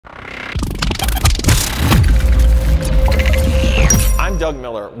Doug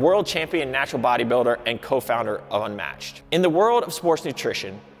Miller, world champion natural bodybuilder and co-founder of Unmatched. In the world of sports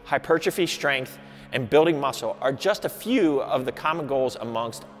nutrition, hypertrophy, strength, and building muscle are just a few of the common goals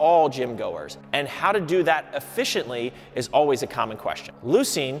amongst all gym goers. And how to do that efficiently is always a common question.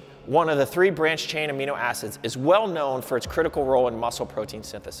 Leucine, one of the 3 branched chain amino acids, is well known for its critical role in muscle protein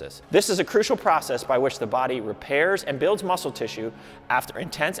synthesis. This is a crucial process by which the body repairs and builds muscle tissue after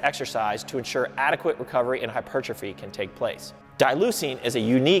intense exercise to ensure adequate recovery and hypertrophy can take place. Dileucine is a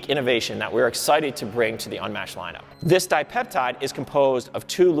unique innovation that we're excited to bring to the Unmatched lineup. This dipeptide is composed of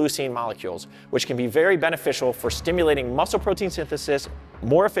 2 leucine molecules, which can be very beneficial for stimulating muscle protein synthesis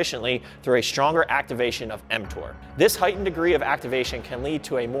more efficiently through a stronger activation of mTOR. This heightened degree of activation can lead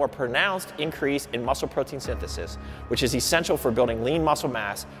to a more pronounced increase in muscle protein synthesis, which is essential for building lean muscle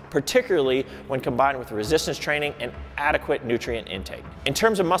mass, particularly when combined with resistance training and adequate nutrient intake. In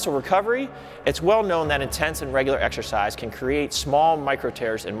terms of muscle recovery, it's well known that intense and regular exercise can create small micro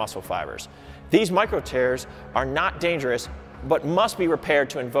tears in muscle fibers. These micro tears are not dangerous, but must be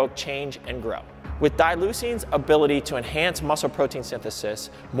repaired to invoke change and grow. With Dileucine's ability to enhance muscle protein synthesis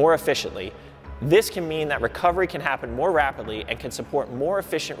more efficiently, this can mean that recovery can happen more rapidly and can support more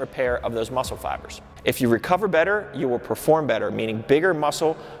efficient repair of those muscle fibers. If you recover better, you will perform better, meaning bigger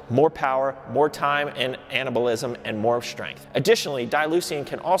muscle, more power, more time in anabolism, and more strength. Additionally, Dileucine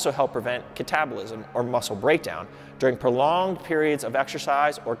can also help prevent catabolism or muscle breakdown during prolonged periods of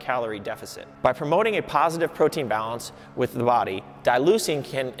exercise or calorie deficit. By promoting a positive protein balance with the body, Dileucine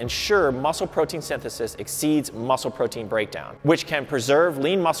can ensure muscle protein synthesis exceeds muscle protein breakdown, which can preserve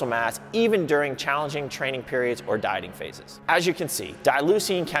lean muscle mass even during challenging training periods or dieting phases. As you can see,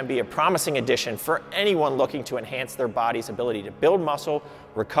 Dileucine can be a promising addition for anyone looking to enhance their body's ability to build muscle,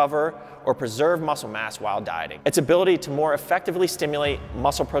 recover, or preserve muscle mass while dieting. Its ability to more effectively stimulate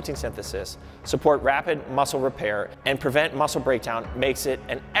muscle protein synthesis, support rapid muscle repair, and prevent muscle breakdown makes it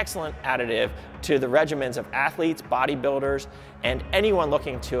an excellent additive to the regimens of athletes, bodybuilders, and anyone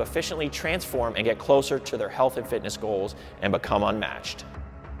looking to efficiently transform and get closer to their health and fitness goals and become unmatched.